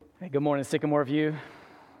Hey, good morning, Sycamore View.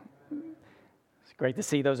 It's great to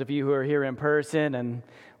see those of you who are here in person, and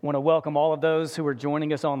want to welcome all of those who are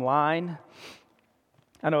joining us online.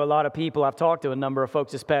 I know a lot of people, I've talked to a number of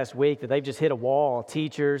folks this past week that they've just hit a wall.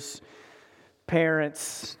 Teachers,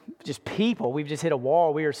 parents, just people. We've just hit a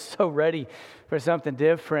wall. We are so ready for something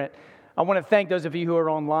different. I want to thank those of you who are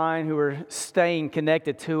online, who are staying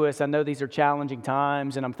connected to us. I know these are challenging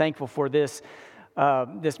times, and I'm thankful for this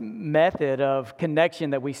method of connection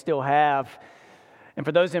that we still have. And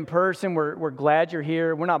for those in person, we're glad you're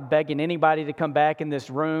here. We're not begging anybody to come back in this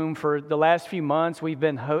room. For the last few months, we've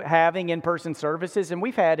been having in-person services, and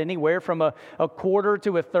we've had anywhere from a quarter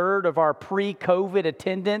to a third of our pre-COVID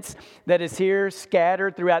attendance that is here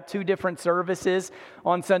scattered throughout two different services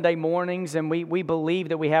on Sunday mornings. And we believe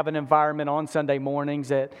that we have an environment on Sunday mornings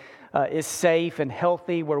that is safe and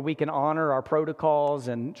healthy, where we can honor our protocols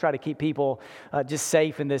and try to keep people just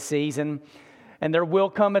safe in this season. And there will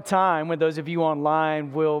come a time when those of you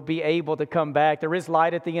online will be able to come back. There is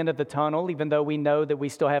light at the end of the tunnel, even though we know that we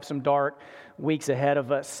still have some dark weeks ahead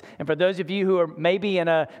of us. And for those of you who are maybe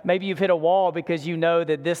you've hit a wall because you know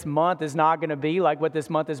that this month is not going to be like what this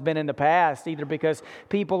month has been in the past, either because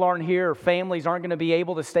people aren't here or families aren't going to be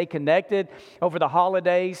able to stay connected over the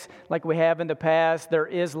holidays like we have in the past. There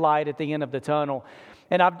is light at the end of the tunnel.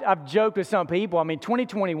 And I've joked with some people. I mean,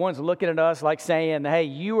 2021 is looking at us like saying, hey,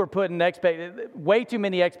 you are putting way too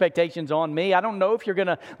many expectations on me. I don't know if you're going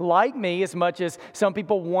to like me as much as some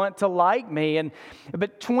people want to like me.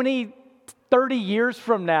 But 20, 30 years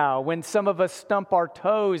from now, when some of us stump our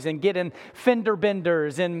toes and get in fender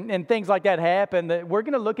benders and things like that happen, that we're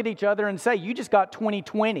going to look at each other and say, you just got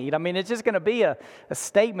 2020. I mean, it's just going to be a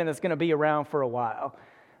statement that's going to be around for a while.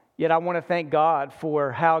 Yet I want to thank God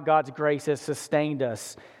for how God's grace has sustained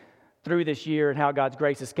us through this year and how God's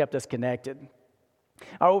grace has kept us connected.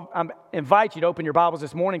 I invite you to open your Bibles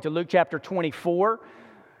this morning to Luke chapter 24.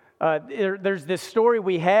 There's this story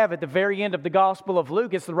we have at the very end of the Gospel of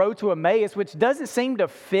Luke. It's the road to Emmaus, which doesn't seem to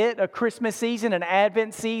fit a Christmas season, an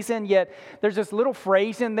Advent season, yet there's this little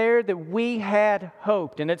phrase in there that we had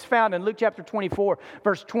hoped. And it's found in Luke chapter 24,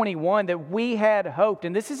 verse 21, that we had hoped.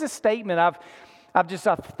 And this is a statement I've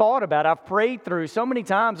thought about, I've prayed through so many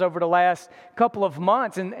times over the last couple of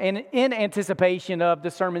months and in anticipation of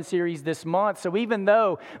the sermon series this month. So even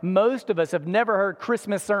though most of us have never heard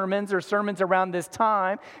Christmas sermons or sermons around this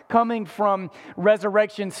time coming from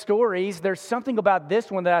resurrection stories, there's something about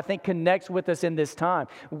this one that I think connects with us in this time.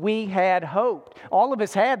 We had hoped. All of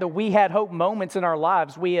us had the we had hope moments in our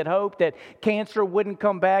lives. We had hoped that cancer wouldn't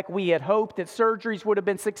come back. We had hoped that surgeries would have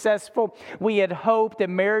been successful. We had hoped that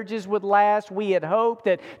marriages would last. We had hoped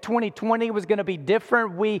that 2020 was going to be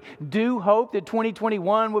different. We do hope that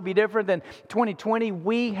 2021 would be different than 2020.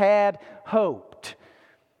 We had hoped.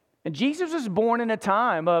 And Jesus was born in a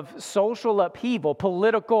time of social upheaval,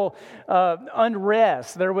 political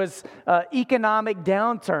unrest. There was economic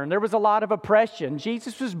downturn. There was a lot of oppression.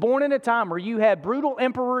 Jesus was born in a time where you had brutal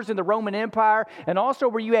emperors in the Roman Empire, and also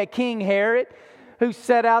where you had King Herod, who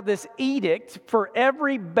set out this edict for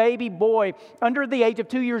every baby boy under the age of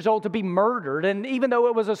 2 years old to be murdered. And even though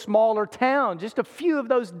it was a smaller town, just a few of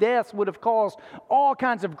those deaths would have caused all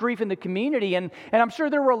kinds of grief in the community. And I'm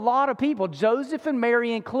sure there were a lot of people, Joseph and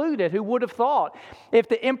Mary included, who would have thought, if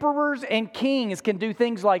the emperors and kings can do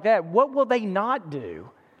things like that, what will they not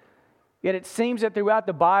do? Yet it seems that throughout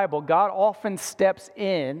the Bible, God often steps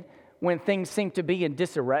in when things seem to be in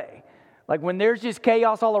disarray. Like when there's just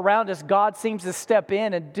chaos all around us, God seems to step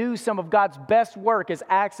in and do some of God's best work as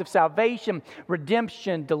acts of salvation,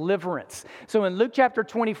 redemption, deliverance. So in Luke chapter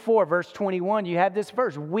 24, verse 21, you have this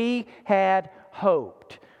verse, we had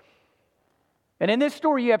hoped. And in this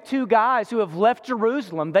story, you have two guys who have left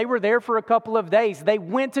Jerusalem. They were there for a couple of days. They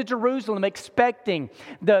went to Jerusalem expecting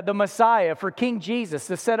the Messiah, for King Jesus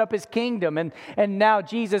to set up his kingdom. And now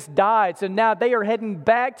Jesus died. So now they are heading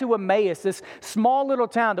back to Emmaus, this small little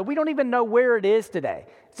town that we don't even know where it is today.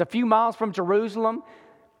 It's a few miles from Jerusalem.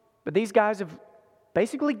 But these guys have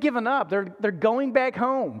basically given up. They're going back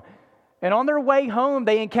home. And on their way home,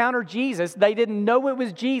 they encounter Jesus. They didn't know it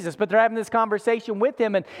was Jesus, but they're having this conversation with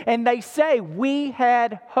him. And they say, we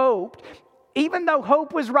had hoped. Even though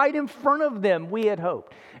hope was right in front of them, we had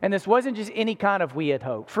hoped. And this wasn't just any kind of we had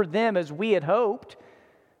hoped. For them, as we had hoped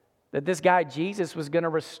that this guy Jesus was going to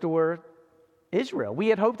restore Israel. We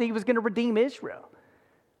had hoped that he was going to redeem Israel.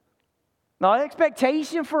 Now, the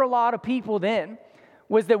expectation for a lot of people then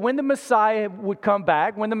was that when the Messiah would come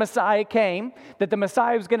back, when the Messiah came, that the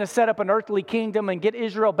Messiah was going to set up an earthly kingdom and get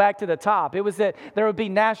Israel back to the top. It was that there would be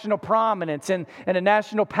national prominence and a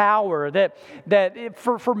national power, that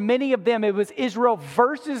for many of them it was Israel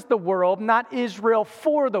versus the world, not Israel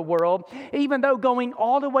for the world, even though going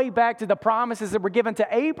all the way back to the promises that were given to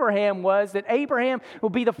Abraham was that Abraham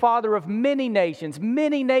would be the father of many nations.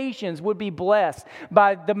 Many nations would be blessed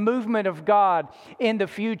by the movement of God in the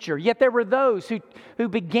future. Yet there were those who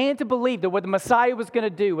began to believe that what the Messiah was going to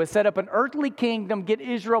do was set up an earthly kingdom, get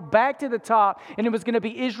Israel back to the top, and it was going to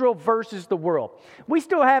be Israel versus the world. We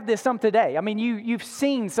still have this some today. I mean, you've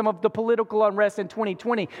seen some of the political unrest in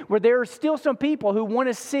 2020 where there are still some people who want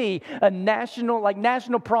to see a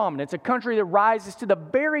national prominence, a country that rises to the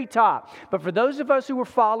very top. But for those of us who are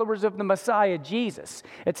followers of the Messiah, Jesus,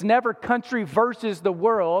 it's never country versus the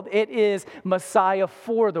world. It is Messiah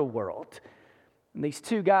for the world. And these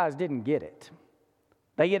two guys didn't get it.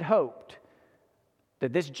 They had hoped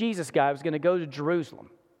that this Jesus guy was going to go to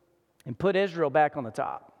Jerusalem and put Israel back on the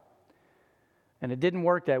top. And it didn't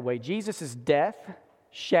work that way. Jesus' death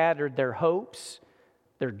shattered their hopes,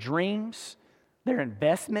 their dreams, their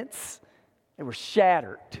investments. They were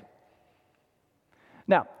shattered.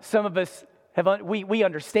 Now, some of us we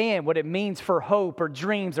understand what it means for hope or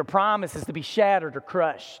dreams or promises to be shattered or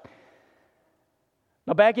crushed.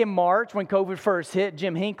 Now, back in March, when COVID first hit,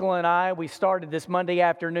 Jim Hinkle and I, we started this Monday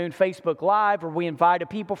afternoon Facebook Live where we invited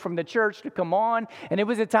people from the church to come on. And it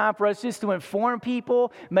was a time for us just to inform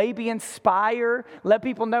people, maybe inspire, let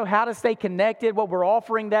people know how to stay connected, what we're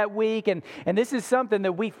offering that week. And this is something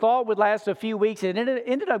that we thought would last a few weeks. It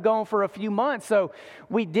ended up going for a few months. So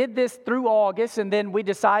we did this through August, and then we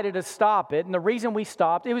decided to stop it. And the reason we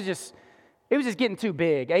stopped, it was just getting too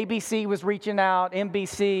big. ABC was reaching out,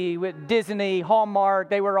 NBC, with Disney, Hallmark.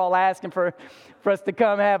 They were all asking for us to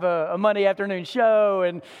come have a Monday afternoon show,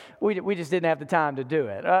 and we just didn't have the time to do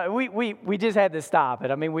it. We just had to stop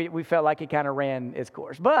it. I mean, we felt like it kind of ran its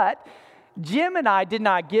course. But Jim and I did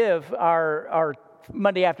not give our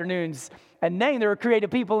Monday afternoons a name. There were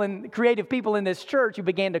creative people in this church who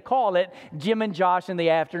began to call it Jim and Josh in the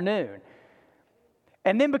afternoon.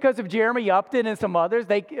 And then because of Jeremy Upton and some others,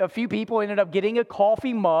 a few people ended up getting a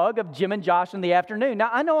coffee mug of Jim and Josh in the afternoon. Now,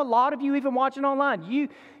 I know a lot of you even watching online,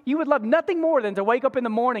 you would love nothing more than to wake up in the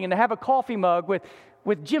morning and to have a coffee mug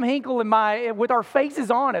with Jim Hinkle and with our faces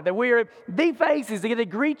on it, that we're the faces that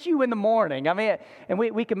greet you in the morning. I mean, and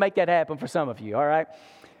we can make that happen for some of you, all right?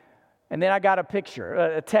 And then I got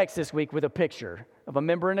a text this week with a picture of a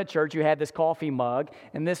member in a church who had this coffee mug,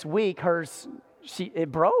 and this week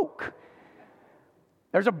it broke.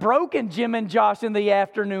 There's a broken Jim and Josh in the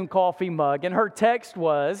afternoon coffee mug, and her text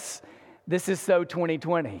was, "This is so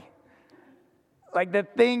 2020." Like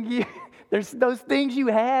there's those things you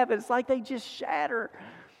have, it's like they just shatter.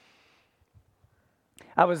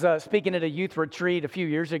 I was speaking at a youth retreat a few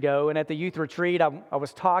years ago, and at the youth retreat, I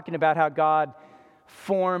was talking about how God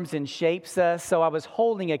forms and shapes us. So I was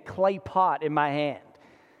holding a clay pot in my hand.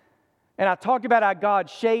 And I talked about how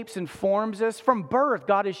God shapes and forms us. From birth,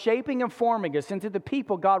 God is shaping and forming us into the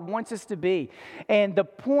people God wants us to be. And the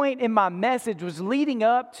point in my message was leading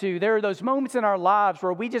up to, there are those moments in our lives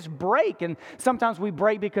where we just break. And sometimes we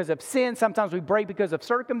break because of sin. Sometimes we break because of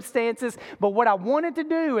circumstances. But what I wanted to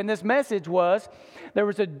do in this message was, there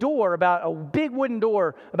was a big wooden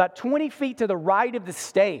door, about 20 feet to the right of the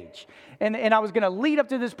stage. And I was going to lead up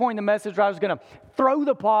to this point in the message where I was going to throw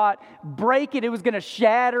the pot, break it. It was going to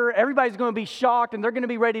shatter. Everybody's going to be shocked, and they're going to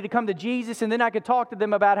be ready to come to Jesus. And then I could talk to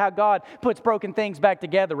them about how God puts broken things back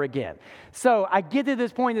together again. So I get to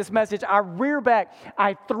this point in this message. I rear back.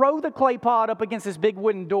 I throw the clay pot up against this big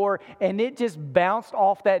wooden door, and it just bounced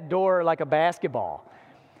off that door like a basketball.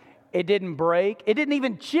 It didn't break. It didn't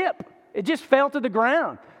even chip. It just fell to the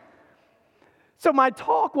ground. So my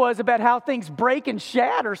talk was about how things break and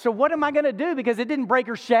shatter. So what am I going to do? Because it didn't break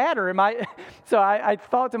or shatter. So I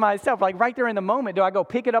thought to myself, like right there in the moment, do I go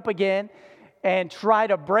pick it up again and try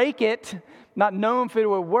to break it, not knowing if it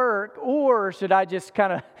would work, or should I just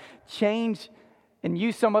kind of change and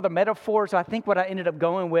use some other metaphor? So I think what I ended up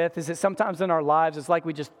going with is that sometimes in our lives, it's like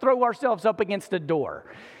we just throw ourselves up against a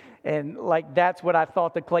door. And like that's what I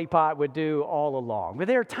thought the clay pot would do all along. But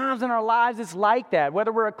there are times in our lives it's like that.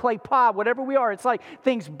 Whether we're a clay pot, whatever we are, it's like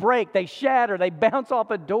things break, they shatter, they bounce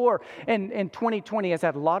off a door. And 2020 has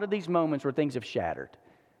had a lot of these moments where things have shattered.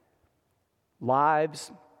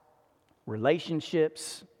 Lives,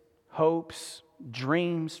 relationships, hopes,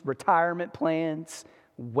 dreams, retirement plans,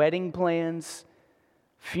 wedding plans,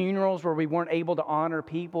 funerals where we weren't able to honor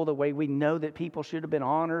people the way we know that people should have been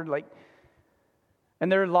honored.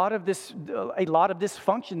 And there are a lot of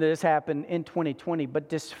dysfunction that has happened in 2020, but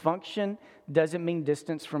dysfunction doesn't mean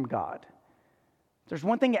distance from God. There's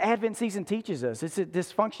one thing Advent season teaches us. It's that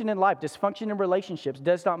dysfunction in life, dysfunction in relationships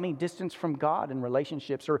does not mean distance from God in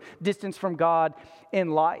relationships or distance from God in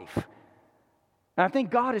life. And I think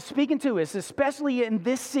God is speaking to us, especially in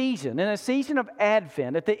this season, in a season of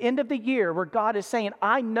Advent, at the end of the year, where God is saying,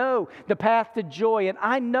 I know the path to joy, and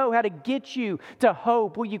I know how to get you to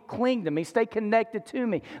hope. Will you cling to me? Stay connected to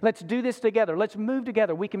me. Let's do this together. Let's move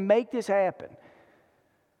together. We can make this happen.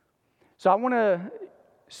 So I want to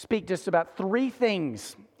speak just about 3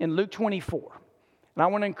 things in Luke 24. And I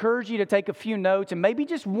want to encourage you to take a few notes, and maybe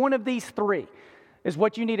just one of these 3 is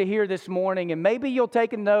what you need to hear this morning. And maybe you'll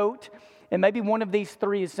take a note, and maybe one of these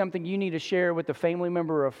 3 is something you need to share with a family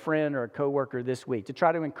member or a friend or a coworker this week to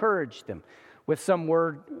try to encourage them with some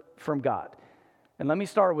word from God. And let me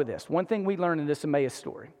start with this. One thing we learn in this Emmaus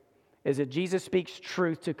story is that Jesus speaks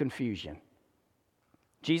truth to confusion.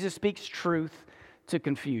 Jesus speaks truth to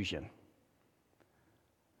confusion.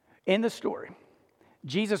 In the story,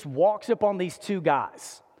 Jesus walks up on these 2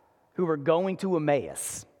 guys who were going to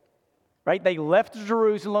Emmaus, right? They left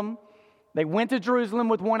Jerusalem. They went to Jerusalem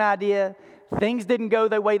with one idea. Things didn't go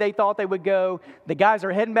the way they thought they would go. The guys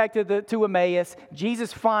are heading back to Emmaus.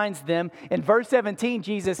 Jesus finds them. In verse 17,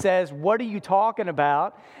 Jesus says, what are you talking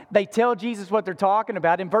about? They tell Jesus what they're talking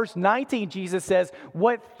about. In verse 19, Jesus says,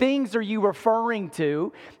 what things are you referring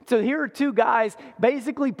to? So here are 2 guys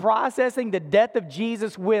basically processing the death of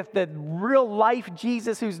Jesus with the real life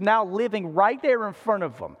Jesus who's now living right there in front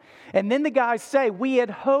of them. And then the guys say, we had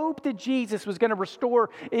hoped that Jesus was going to restore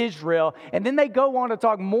Israel. And then they go on to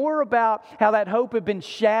talk more about how that hope had been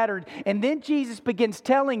shattered. And then Jesus begins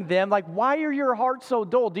telling them, like, why are your hearts so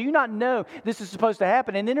dull? Do you not know this is supposed to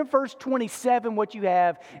happen? And then in verse 27, what you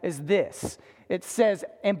have is this. It says,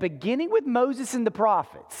 and beginning with Moses and the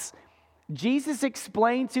prophets, Jesus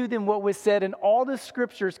explained to them what was said in all the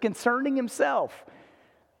scriptures concerning himself.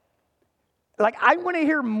 Like, I want to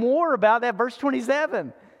hear more about that, verse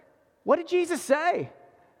 27. What did Jesus say?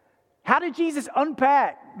 How did Jesus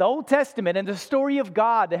unpack the Old Testament and the story of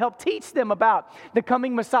God to help teach them about the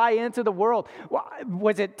coming Messiah into the world?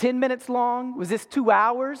 Was it 10 minutes long? Was this 2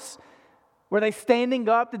 hours? Were they standing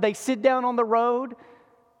up? Did they sit down on the road?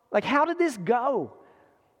 Like, how did this go?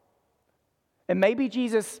 And maybe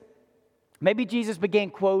Jesus began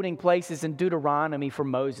quoting places in Deuteronomy from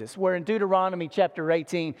Moses, where in Deuteronomy chapter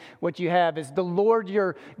 18, what you have is the Lord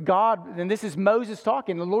your God, and this is Moses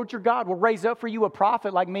talking, the Lord your God will raise up for you a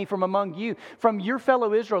prophet like me from among you, from your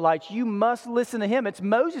fellow Israelites. You must listen to him. It's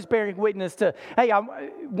Moses bearing witness to, hey, I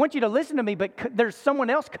want you to listen to me, but there's someone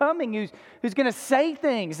else coming who's going to say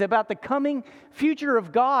things about the coming future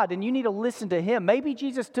of God, and you need to listen to him. Maybe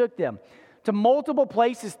Jesus took them to multiple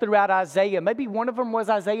places throughout Isaiah. Maybe one of them was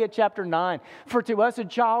Isaiah chapter 9. For to us a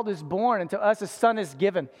child is born, and to us a son is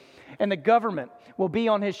given, and the government will be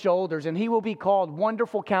on his shoulders, and he will be called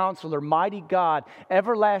Wonderful Counselor, Mighty God,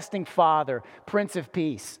 Everlasting Father, Prince of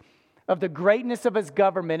Peace. Of the greatness of his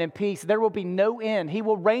government and peace, there will be no end. He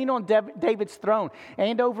will reign on David's throne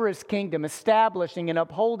and over his kingdom, establishing and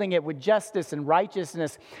upholding it with justice and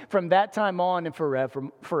righteousness from that time on and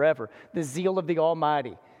forever. The zeal of the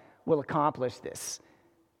Almighty will accomplish this.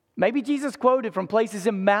 Maybe Jesus quoted from places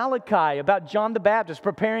in Malachi about John the Baptist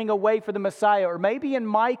preparing a way for the Messiah, or maybe in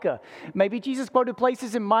Micah. Maybe Jesus quoted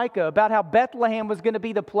places in Micah about how Bethlehem was going to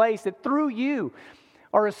be the place that through you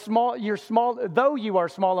though you are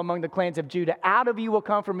small among the clans of Judah, out of you will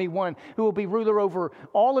come from me one who will be ruler over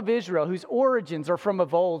all of Israel, whose origins are from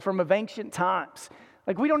of old, from of ancient times.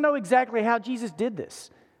 Like, we don't know exactly how Jesus did this.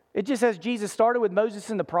 It just says Jesus started with Moses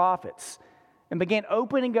and the prophets and began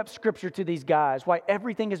opening up Scripture to these guys, why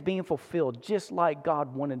everything is being fulfilled, just like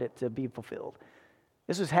God wanted it to be fulfilled.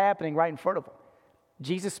 This was happening right in front of them.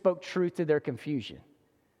 Jesus spoke truth to their confusion.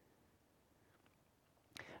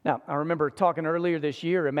 Now, I remember talking earlier this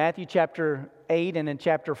year in Matthew chapter 8 and in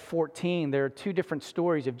chapter 14, there are 2 different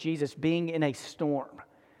stories of Jesus being in a storm.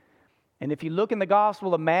 And if you look in the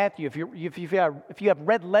Gospel of Matthew, if you have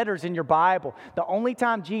red letters in your Bible, the only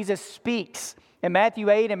time Jesus speaks in Matthew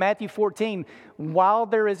 8 and Matthew 14, while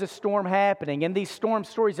there is a storm happening, in these storm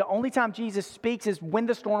stories, the only time Jesus speaks is when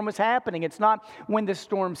the storm was happening. It's not when the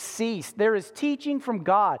storm ceased. There is teaching from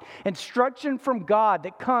God, instruction from God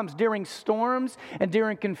that comes during storms and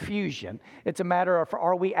during confusion. It's a matter of,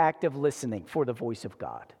 are we active listening for the voice of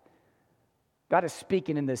God? God is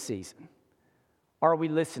speaking in this season. Are we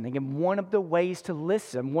listening? And one of the ways to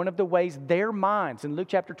listen, one of the ways their minds in Luke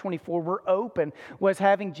chapter 24 were open, was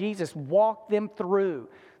having Jesus walk them through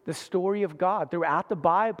the story of God throughout the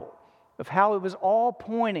Bible. of how it was all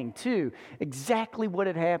pointing to exactly what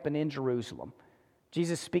had happened in Jerusalem.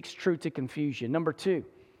 Jesus speaks truth to confusion. Number 2,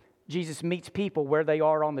 Jesus meets people where they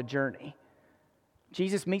are on the journey.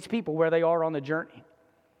 Jesus meets people where they are on the journey.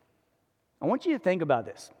 I want you to think about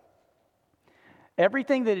this.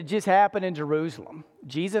 Everything that had just happened in Jerusalem,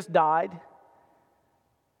 Jesus died,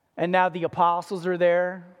 and now the apostles are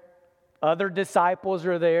there, other disciples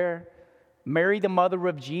are there, Mary, the mother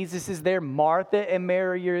of Jesus, is there, Martha and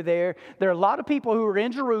Mary are there. There are a lot of people who are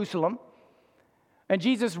in Jerusalem, and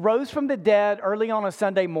Jesus rose from the dead early on a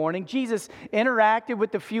Sunday morning. Jesus interacted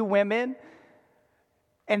with a few women.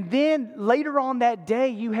 And then later on that day,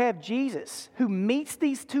 you have Jesus who meets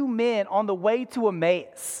these 2 men on the way to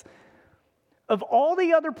Emmaus. Of all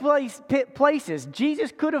the other places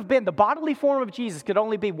Jesus could have been, the bodily form of Jesus could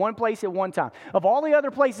only be one place at one time. Of all the other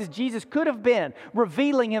places Jesus could have been,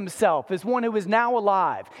 revealing himself as one who is now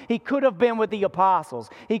alive. He could have been with the apostles.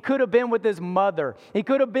 He could have been with his mother. He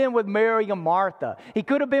could have been with Mary and Martha. He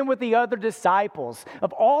could have been with the other disciples.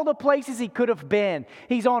 Of all the places he could have been,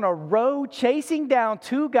 he's on a road chasing down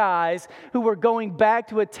 2 guys who were going back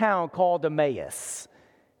to a town called Emmaus.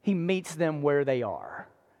 He meets them where they are.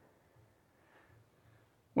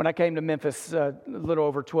 When I came to Memphis a little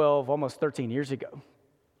over 12, almost 13 years ago,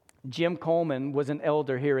 Jim Coleman was an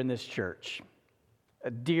elder here in this church. A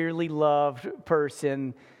dearly loved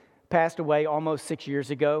person, passed away almost 6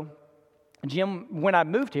 years ago. Jim, when I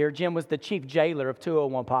moved here, Jim was the chief jailer of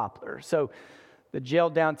 201 Poplar. So the jail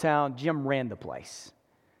downtown, Jim ran the place.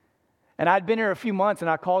 And I'd been here a few months,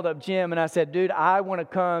 and I called up Jim, and I said, dude, I want to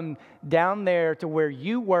come down there to where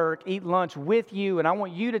you work, eat lunch with you, and I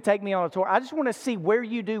want you to take me on a tour. I just want to see where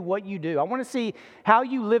you do what you do. I want to see how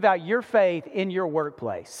you live out your faith in your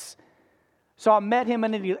workplace. So I met him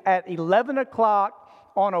at 11 o'clock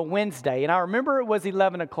on a Wednesday, and I remember it was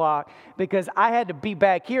 11 o'clock because I had to be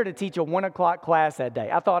back here to teach a 1 o'clock class that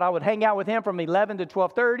day. I thought I would hang out with him from 11 to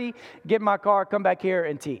 12:30, get in my car, come back here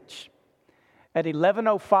and teach. At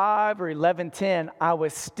 11:05 or 11:10, I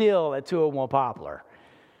was still at 201 Poplar.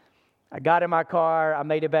 I got in my car. I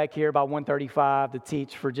made it back here by 1:35 to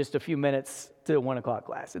teach for just a few minutes to the 1 o'clock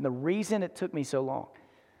class. And the reason it took me so long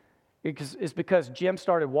is because Jim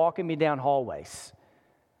started walking me down hallways.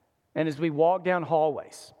 And as we walked down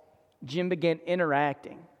hallways, Jim began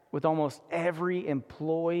interacting with almost every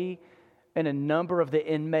employee and a number of the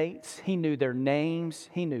inmates. He knew their names.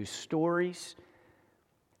 He knew stories.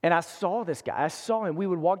 And I saw this guy. I saw him. We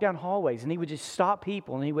would walk down hallways, and he would just stop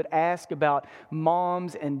people, and he would ask about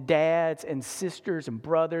moms and dads and sisters and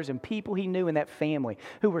brothers and people he knew in that family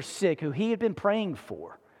who were sick, who he had been praying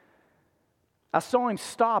for. I saw him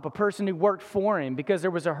stop a person who worked for him because there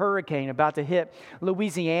was a hurricane about to hit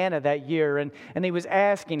Louisiana that year. And he was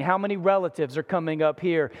asking, how many relatives are coming up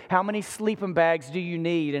here? How many sleeping bags do you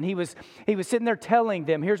need? And he was sitting there telling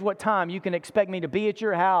them, here's what time you can expect me to be at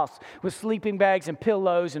your house with sleeping bags and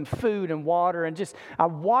pillows and food and water. And I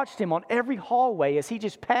watched him on every hallway as he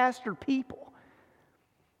just pastored people.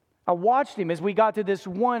 I watched him as we got to this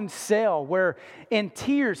one cell where in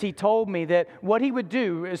tears he told me that what he would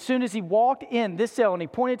do as soon as he walked in this cell and he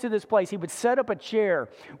pointed to this place, he would set up a chair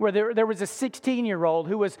where there was a 16-year-old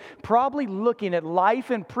who was probably looking at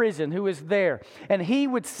life in prison who was there. And he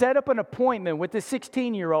would set up an appointment with the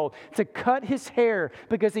 16-year-old to cut his hair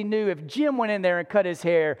because he knew if Jim went in there and cut his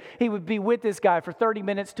hair, he would be with this guy for 30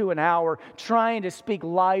 minutes to an hour trying to speak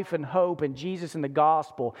life and hope and Jesus and the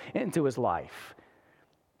gospel into his life.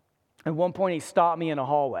 At one point, he stopped me in a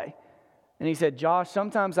hallway, and he said, Josh,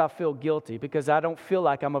 sometimes I feel guilty because I don't feel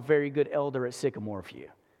like I'm a very good elder at Sycamore View.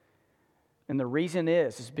 And the reason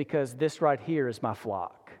is because this right here is my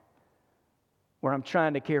flock, where I'm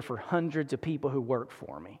trying to care for hundreds of people who work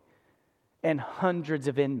for me and hundreds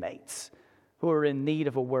of inmates who are in need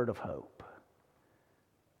of a word of hope.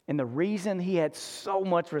 And the reason he had so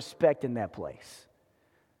much respect in that place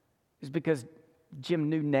is because Jim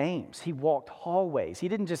knew names. He walked hallways. He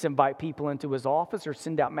didn't just invite people into his office or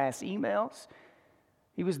send out mass emails.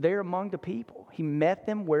 He was there among the people. He met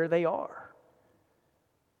them where they are.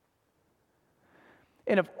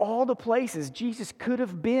 And of all the places Jesus could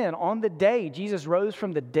have been on the day Jesus rose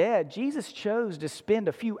from the dead, Jesus chose to spend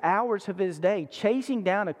a few hours of his day chasing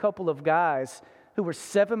down a couple of guys who were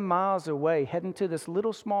 7 miles away, heading to this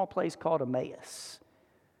little small place called Emmaus.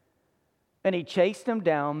 And he chased them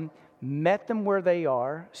down, met them where they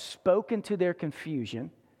are, spoke into their confusion,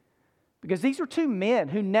 Because these are two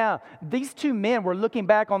men these two men were looking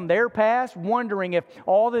back on their past, wondering if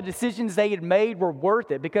all the decisions they had made were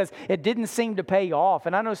worth it because it didn't seem to pay off.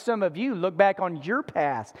 And I know some of you look back on your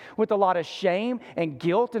past with a lot of shame and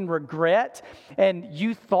guilt and regret, and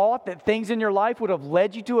you thought that things in your life would have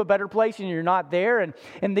led you to a better place and you're not there.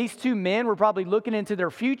 And these two men were probably looking into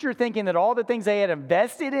their future thinking that all the things they had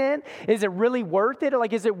invested in, is it really worth it?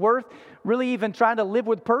 Like, is it worth really even trying to live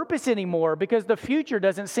with purpose anymore? Because the future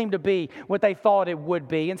doesn't seem to be what they thought it would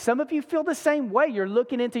be. And some of you feel the same way. You're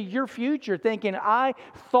looking into your future thinking, I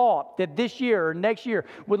thought that this year or next year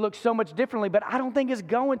would look so much differently, but I don't think it's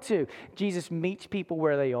going to. Jesus meets people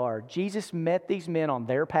where they are. Jesus met these men on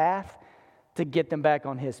their path to get them back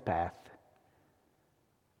on his path.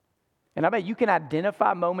 And I bet you can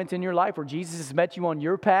identify moments in your life where Jesus has met you on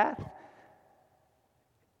your path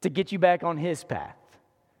to get you back on his path.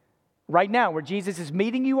 Right now, where Jesus is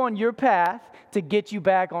meeting you on your path to get you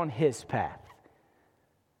back on his path.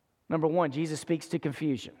 Number one, Jesus speaks to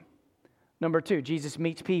confusion. Number two, Jesus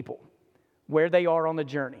meets people where they are on the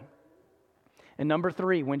journey. And number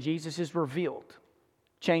three, when Jesus is revealed,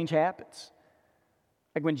 change happens.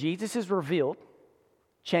 Like when Jesus is revealed,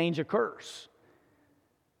 change occurs.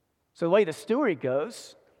 So the way the story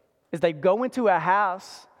goes is they go into a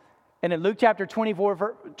house, and in Luke chapter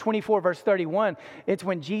 24, verse 31, it's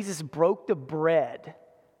when Jesus broke the bread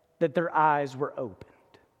that their eyes were opened.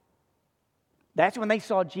 That's when they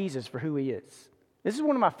saw Jesus for who he is. This is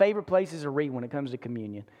one of my favorite places to read when it comes to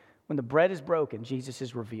communion. When the bread is broken, Jesus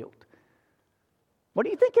is revealed. What do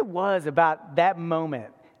you think it was about that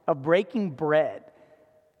moment of breaking bread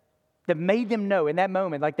that made them know in that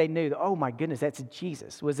moment, like they knew, that, oh my goodness, that's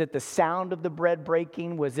Jesus? Was it the sound of the bread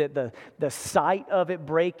breaking? Was it the sight of it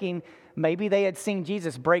breaking? Maybe they had seen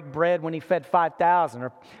Jesus break bread when he fed 5,000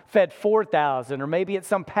 or fed 4,000, or maybe at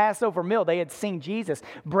some Passover meal they had seen Jesus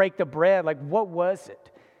break the bread. Like, what was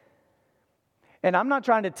it? And I'm not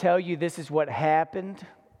trying to tell you this is what happened.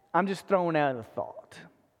 I'm just throwing out a thought.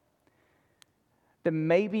 That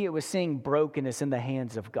maybe it was seeing brokenness in the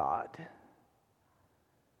hands of God,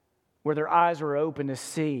 where their eyes were open to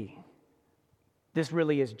see this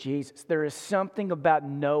really is Jesus. There is something about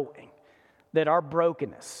knowing that our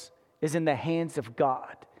brokenness is in the hands of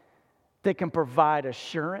God that can provide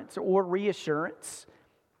assurance or reassurance,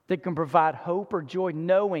 that can provide hope or joy,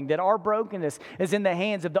 knowing that our brokenness is in the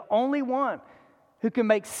hands of the only one who can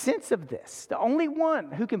make sense of this, the only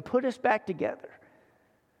one who can put us back together.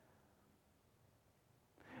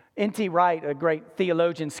 N.T. Wright, a great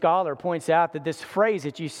theologian scholar, points out that this phrase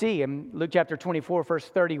that you see in Luke chapter 24, verse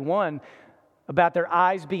 31, about their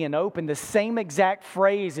eyes being open, the same exact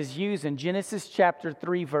phrase is used in Genesis chapter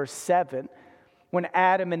 3, verse 7, when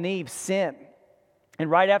Adam and Eve sinned. And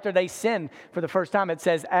right after they sinned for the first time, it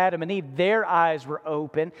says Adam and Eve, their eyes were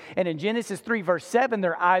open. And in Genesis 3, verse 7,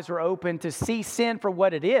 their eyes were open to see sin for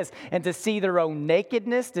what it is and to see their own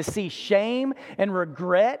nakedness, to see shame and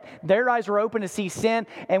regret. Their eyes were open to see sin.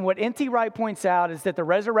 And what N.T. Wright points out is that the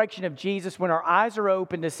resurrection of Jesus, when our eyes are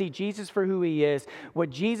open to see Jesus for who he is, what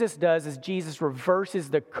Jesus does is Jesus reverses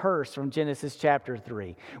the curse from Genesis chapter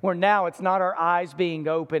 3, where now it's not our eyes being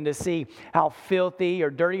open to see how filthy or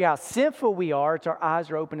dirty, how sinful we are. It's our eyes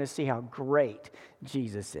are open to see how great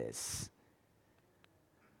Jesus is.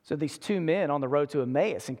 So these two men on the road to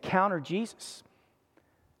Emmaus encounter Jesus.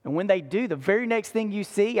 And when they do, the very next thing you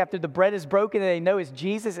see after the bread is broken and they know is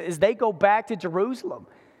Jesus is they go back to Jerusalem.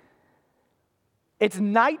 It's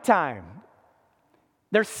nighttime.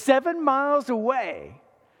 They're 7 miles away,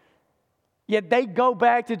 yet they go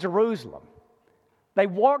back to Jerusalem. They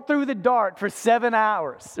walk through the dark for 7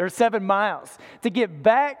 hours or 7 miles to get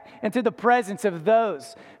back into the presence of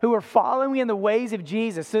those who are following in the ways of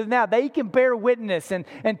Jesus. So now they can bear witness and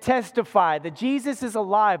testify that Jesus is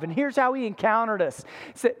alive. And here's how he encountered us.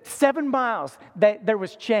 7 miles, that there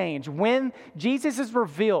was change. When Jesus is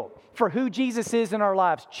revealed for who Jesus is in our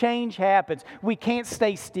lives, change happens. We can't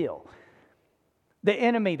stay still. The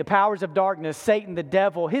enemy, the powers of darkness, Satan, the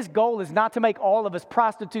devil, his goal is not to make all of us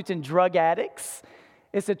prostitutes and drug addicts.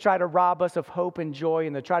 It's to try to rob us of hope and joy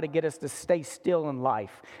and to try to get us to stay still in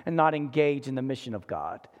life and not engage in the mission of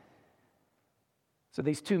God. So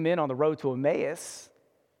these two men on the road to Emmaus,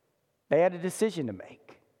 they had a decision to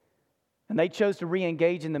make. And they chose to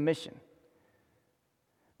re-engage in the mission.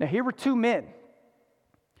 Now here were two men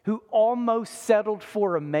who almost settled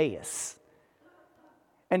for Emmaus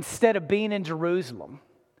instead of being in Jerusalem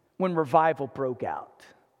when revival broke out.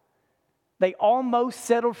 They almost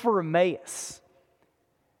settled for Emmaus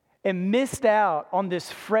and missed out on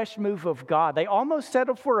this fresh move of God. They almost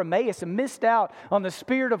settled for Emmaus and missed out on the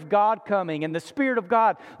Spirit of God coming and the Spirit of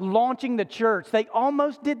God launching the church. They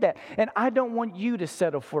almost did that. And I don't want you to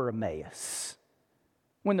settle for Emmaus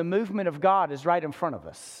when the movement of God is right in front of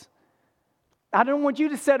us. I don't want you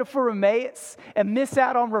to settle for Emmaus and miss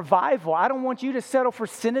out on revival. I don't want you to settle for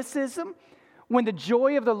cynicism when the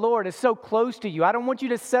joy of the Lord is so close to you. I don't want you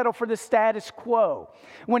to settle for the status quo.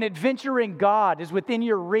 When adventure in God is within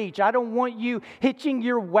your reach, I don't want you hitching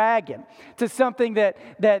your wagon to something that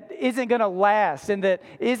isn't going to last and that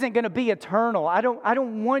isn't going to be eternal. I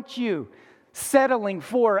don't want you settling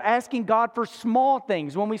for asking God for small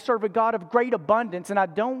things when we serve a God of great abundance. And I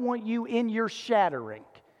don't want you in your shattering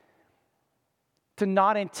to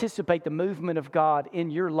not anticipate the movement of God in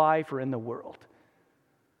your life or in the world.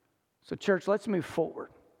 So, church, let's move forward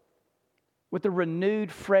with a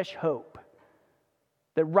renewed, fresh hope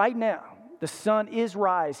that right now the sun is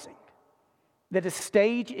rising, that a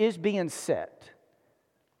stage is being set,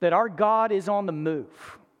 that our God is on the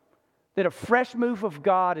move, that a fresh move of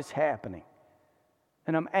God is happening.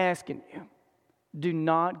 And I'm asking you, do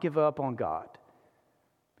not give up on God,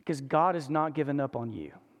 because God has not given up on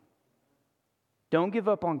you. Don't give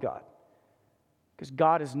up on God, because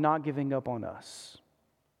God is not giving up on us.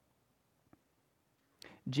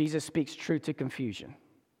 Jesus speaks truth to confusion.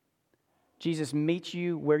 Jesus meets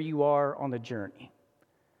you where you are on the journey.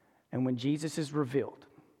 And when Jesus is revealed,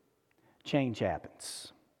 change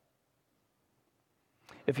happens.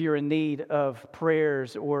 If you're in need of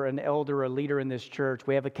prayers or an elder or a leader in this church,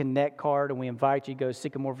 we have a Connect card, and we invite you to go to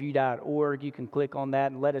sycamoreview.org. You can click on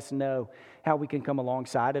that and let us know how we can come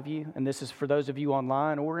alongside of you. And this is for those of you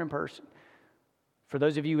online or in person. For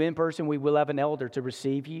those of you in person, we will have an elder to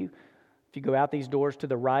receive you. If you go out these doors to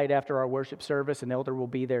the right after our worship service, an elder will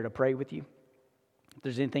be there to pray with you. If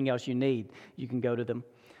there's anything else you need, you can go to them.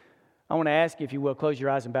 I want to ask you, if you will, close your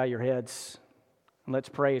eyes and bow your heads. And let's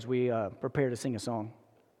pray as we prepare to sing a song.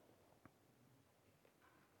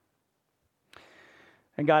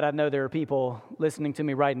 And God, I know there are people listening to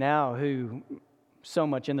me right now who so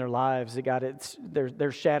much in their lives, that God, it's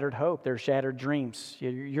their shattered hope, their shattered dreams.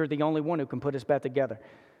 You're the only one who can put us back together.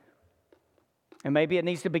 And maybe it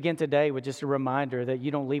needs to begin today with just a reminder that you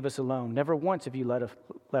don't leave us alone. Never once have you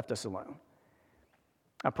left us alone.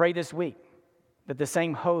 I pray this week that the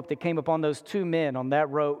same hope that came upon those two men on that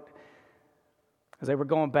road as they were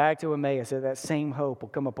going back to Emmaus, that same hope will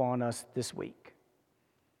come upon us this week.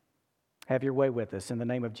 Have your way with us. In the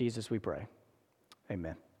name of Jesus we pray.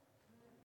 Amen.